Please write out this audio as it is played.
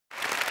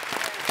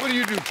What do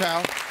you do,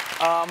 Tal?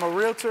 I'm a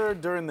realtor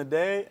during the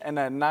day, and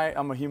at night,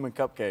 I'm a human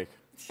cupcake.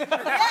 let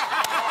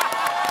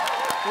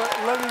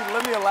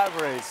me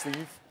elaborate,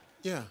 Steve.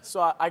 Yeah.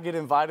 So I get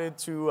invited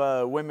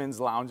to women's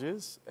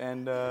lounges,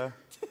 and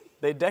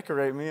they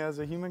decorate me as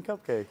a human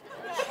cupcake.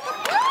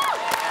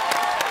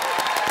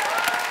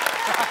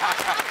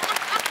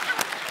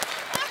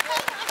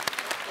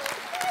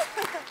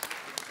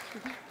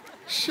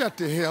 Shut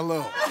the hell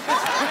up.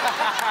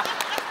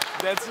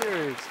 That's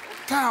serious.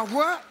 Tal,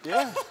 what?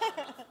 Yeah.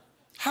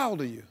 How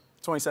old are you?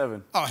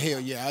 27. Oh, hell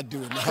yeah, I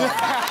do it now.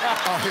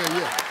 Oh, hell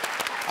yeah.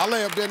 I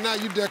lay up there now,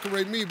 you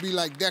decorate me, it'd be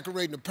like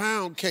decorating a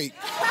pound cake.